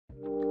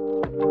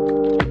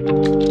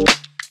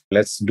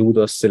let's do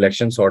the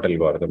selection sort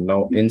algorithm.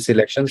 Now in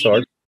selection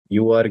sort,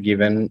 you are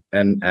given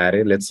an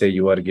array. Let's say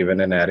you are given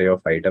an array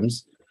of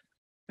items,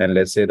 and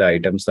let's say the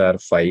items are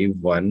 5,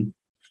 1,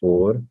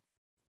 4,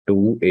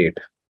 2, 8.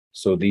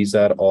 So these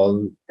are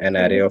all an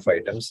array of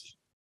items,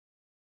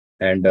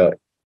 and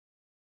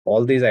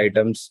all these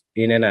items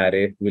in an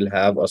array will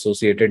have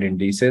associated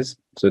indices.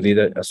 So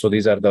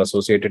these are the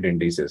associated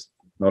indices.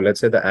 Now let's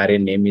say the array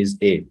name is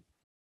A.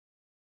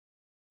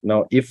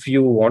 Now, if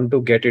you want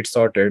to get it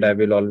sorted, I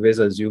will always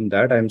assume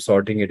that I'm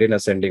sorting it in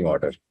ascending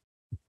order.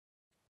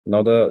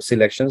 Now, the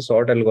selection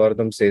sort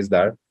algorithm says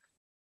that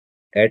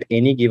at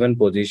any given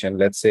position,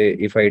 let's say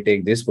if I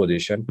take this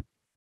position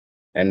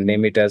and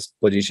name it as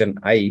position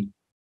I,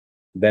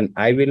 then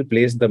I will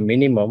place the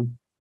minimum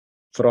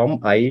from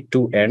I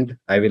to end.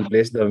 I will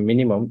place the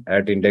minimum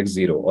at index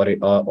 0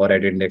 or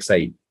at index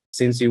I.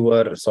 Since you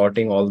are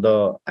sorting all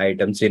the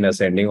items in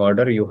ascending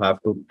order, you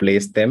have to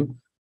place them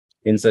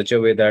in such a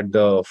way that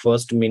the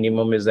first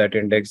minimum is at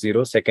index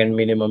 0, second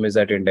minimum is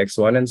at index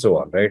 1, and so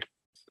on, right?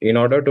 In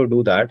order to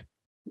do that,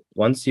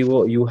 once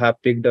you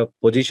have picked a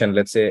position,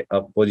 let's say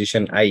a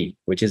position I,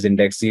 which is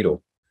index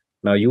 0,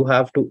 now you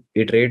have to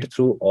iterate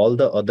through all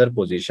the other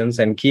positions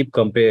and keep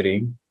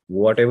comparing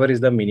whatever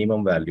is the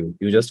minimum value.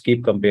 You just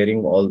keep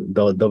comparing all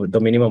the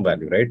minimum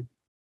value, right?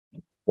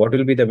 What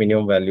will be the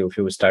minimum value if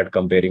you start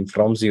comparing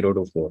from 0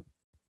 to 4?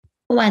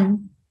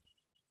 1.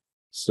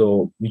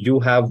 So you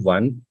have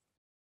 1,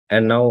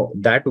 and now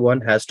that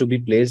one has to be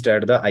placed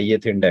at the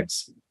ith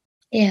index.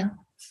 Yeah.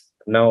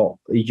 Now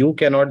you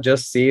cannot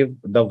just save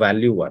the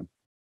value 1,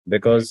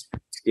 because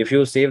if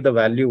you save the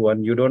value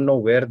 1, you don't know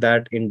where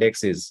that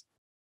index is.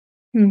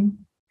 In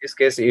this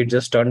case, it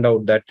just turned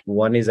out that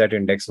 1 is at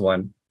index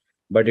 1,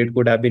 but it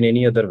could have been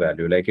any other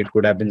value, like it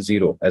could have been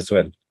 0 as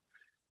well.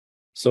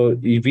 So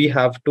we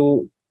have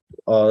to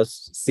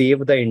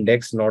save the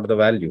index, not the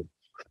value,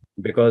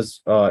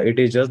 because it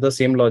is just the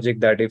same logic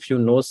that if you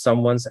know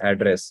someone's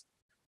address,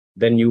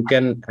 then you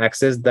can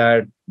access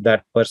that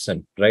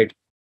person, right?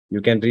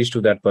 You can reach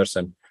to that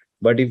person.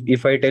 But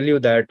if I tell you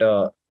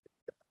that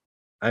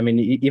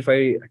if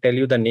I tell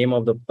you the name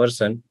of the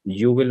person,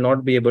 you will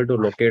not be able to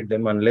locate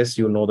them unless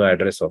you know the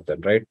address of them,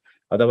 right?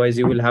 Otherwise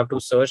you will have to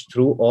search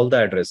through all the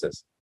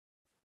addresses.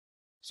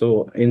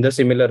 So in the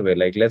similar way,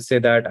 like let's say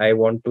that I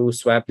want to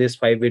swap this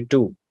 5 with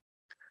 2.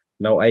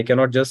 Now I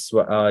cannot just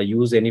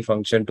use any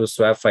function to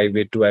swap 5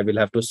 with 2. I will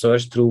have to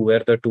search through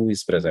where the 2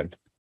 is present.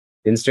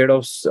 Instead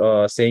of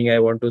saying I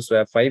want to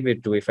swap 5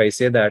 with 2, if I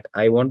say that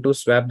I want to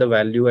swap the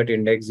value at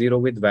index 0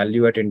 with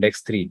value at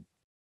index 3,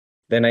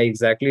 then I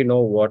exactly know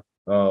what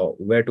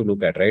where to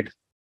look at, right?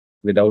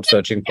 Without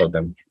searching for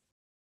them.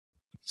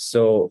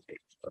 So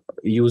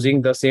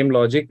using the same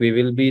logic, we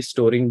will be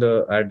storing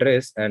the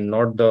address and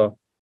not the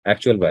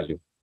actual value.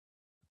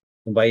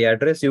 By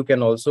address, you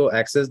can also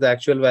access the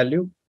actual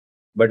value,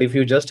 but if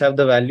you just have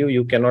the value,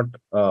 you cannot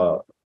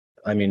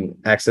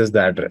access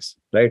the address,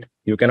 right?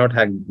 You cannot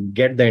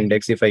get the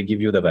index if I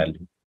give you the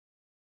value.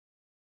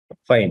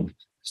 Fine.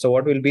 So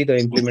what will be the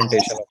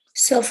implementation of?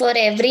 So for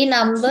every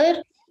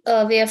number,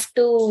 we have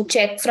to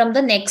check from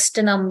the next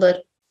number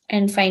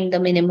and find the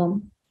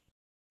minimum.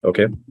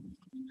 Okay.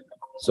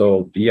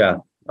 So yeah,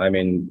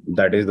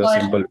 that is the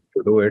simple way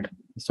to do it.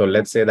 So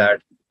let's say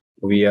that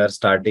we are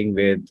starting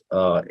with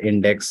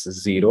index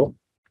 0,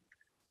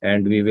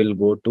 and we will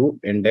go to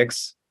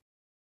index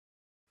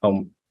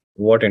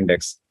what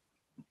index?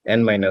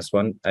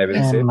 n-1, I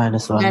will say.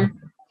 n-1.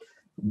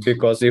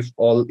 Because if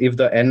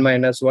the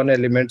n-1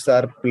 elements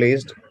are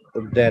placed,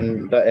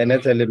 then the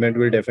nth element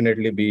will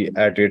definitely be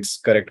at its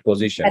correct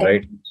position,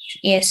 right?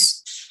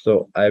 Yes.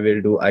 So I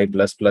will do I++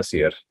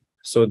 here.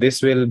 So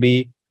this will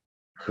be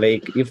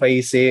like, if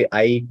I say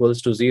I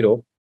equals to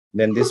 0,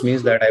 then this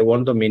means that I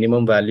want the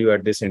minimum value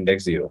at this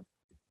index 0.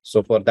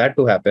 So for that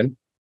to happen,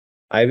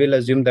 I will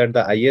assume that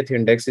the ith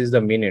index is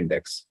the min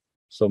index.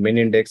 So min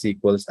index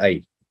equals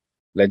I.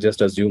 Let's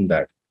just assume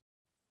that.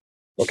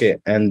 Okay,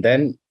 and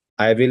then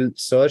I will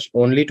search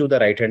only to the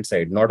right-hand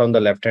side, not on the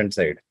left-hand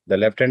side. The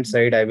left-hand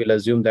side, I will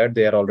assume that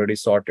they are already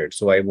sorted,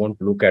 so I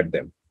won't look at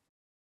them.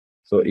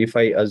 So if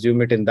I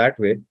assume it in that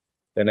way,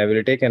 then I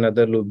will take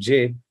another loop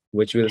j,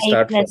 which will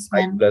start from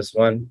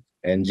I+1,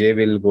 and j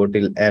will go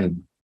till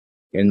n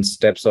in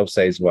steps of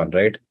size 1,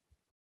 right?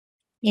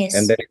 Yes.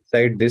 And then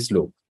inside this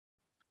loop,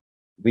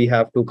 we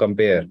have to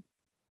compare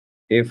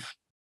if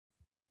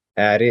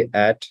array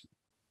at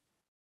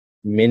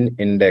min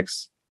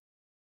index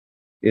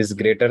is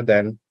greater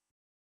than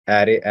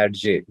array at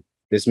j.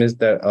 This means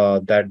that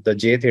the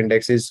jth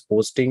index is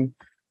holding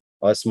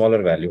a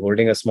smaller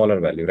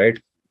value, right?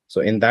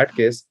 So in that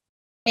case,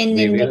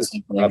 we will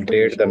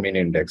update the min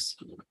index.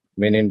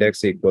 Min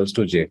index equals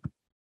to j.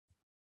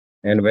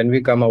 And when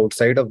we come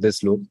outside of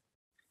this loop,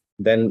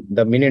 then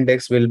the min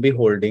index will be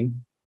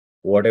holding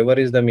whatever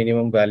is the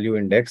minimum value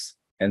index.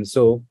 And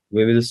so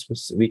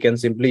we can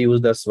simply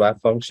use the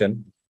swap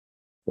function.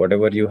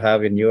 Whatever you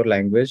have in your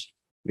language,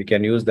 we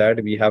can use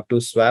that. We have to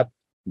swap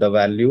the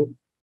value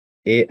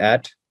a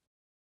at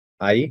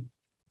I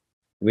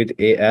with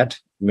a at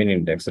min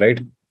index, right?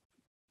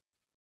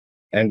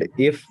 And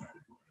if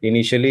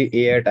initially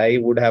A at I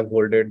would have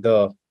holded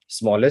the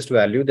smallest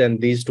value, then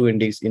these two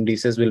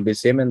indices will be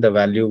same and the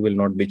value will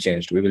not be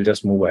changed. We will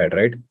just move ahead,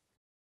 right?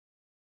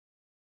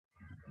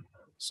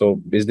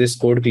 So is this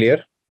code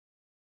clear?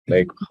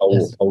 Like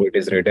how it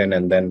is written?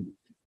 And then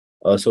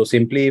so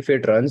simply if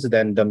it runs,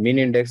 then the min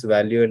index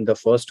value in the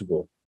first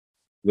go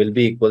will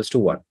be equals to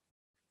 1.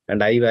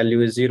 And I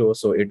value is 0.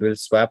 So it will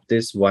swap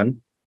this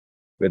 1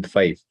 with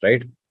 5,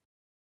 right?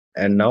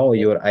 And now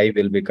your I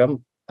will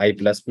become I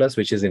plus plus,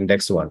 which is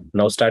index 1.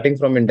 Now starting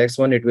from index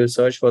 1, it will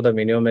search for the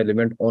minimum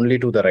element only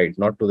to the right,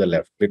 not to the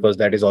left, because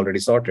that is already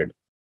sorted.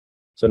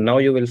 So now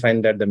you will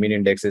find that the min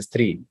index is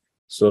 3.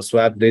 So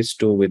swap this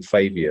 2 with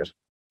 5 here.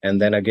 And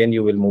then again,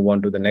 you will move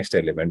on to the next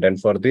element. And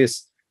for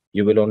this,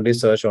 you will only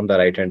search on the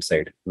right-hand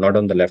side, not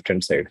on the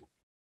left-hand side,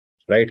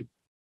 right?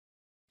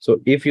 So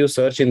if you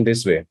search in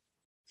this way,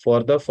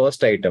 for the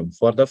first item,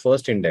 for the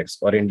first index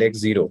or index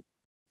 0,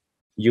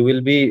 you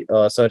will be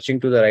searching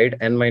to the right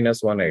n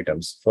minus 1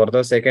 items. For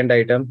the second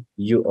item,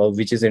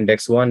 which is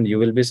index 1, you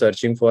will be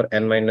searching for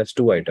n minus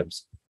 2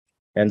 items.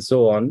 And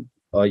so on.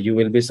 You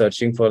will be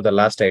searching for the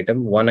last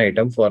item, one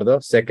item for the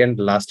second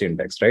last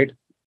index, right?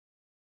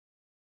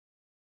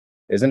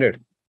 Isn't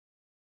it?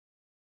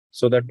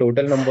 So the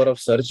total number of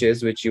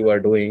searches which you are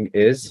doing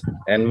is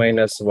n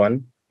minus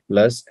 1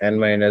 plus n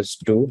minus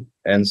 2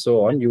 and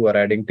so on. You are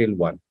adding till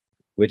 1,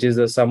 which is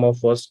the sum of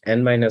first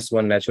n minus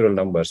 1 natural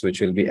numbers, which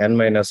will be n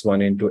minus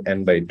 1 into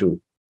n by 2.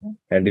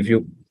 And if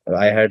you,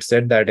 I had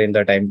said that in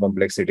the time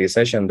complexity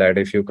session that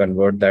if you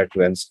convert that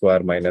to n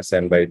square minus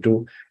n by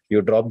 2,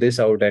 you drop this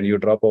out and you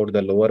drop out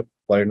the lower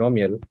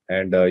polynomial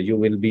and you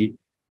will be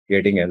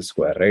getting n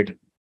square, right?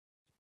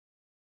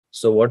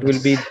 So what will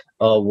be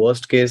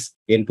worst case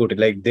input?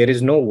 Like there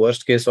is no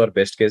worst case or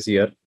best case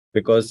here,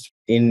 because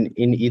in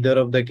either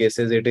of the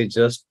cases, it is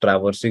just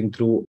traversing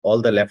through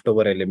all the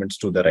leftover elements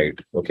to the right.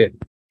 Okay.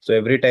 So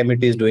every time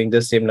it is doing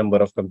the same number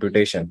of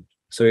computation.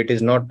 So it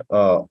is not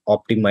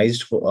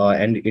optimized for,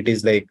 and it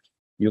is like,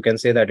 you can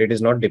say that it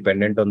is not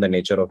dependent on the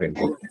nature of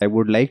input. I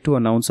would like to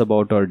announce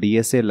about our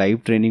DSA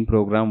live training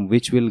program,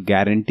 which will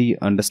guarantee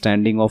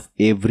understanding of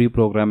every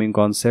programming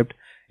concept.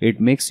 It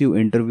makes you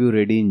interview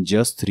ready in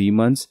just 3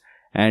 months,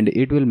 and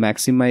it will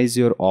maximize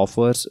your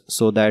offers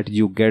so that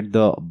you get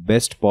the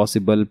best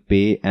possible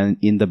pay and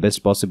in the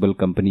best possible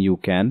company you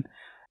can.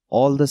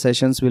 All the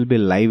sessions will be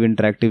live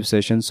interactive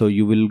sessions, so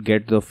you will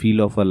get the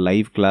feel of a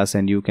live class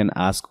and you can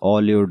ask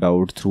all your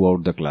doubts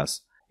throughout the class.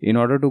 In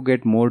order to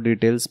get more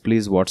details,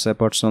 please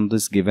WhatsApp us on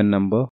this given number.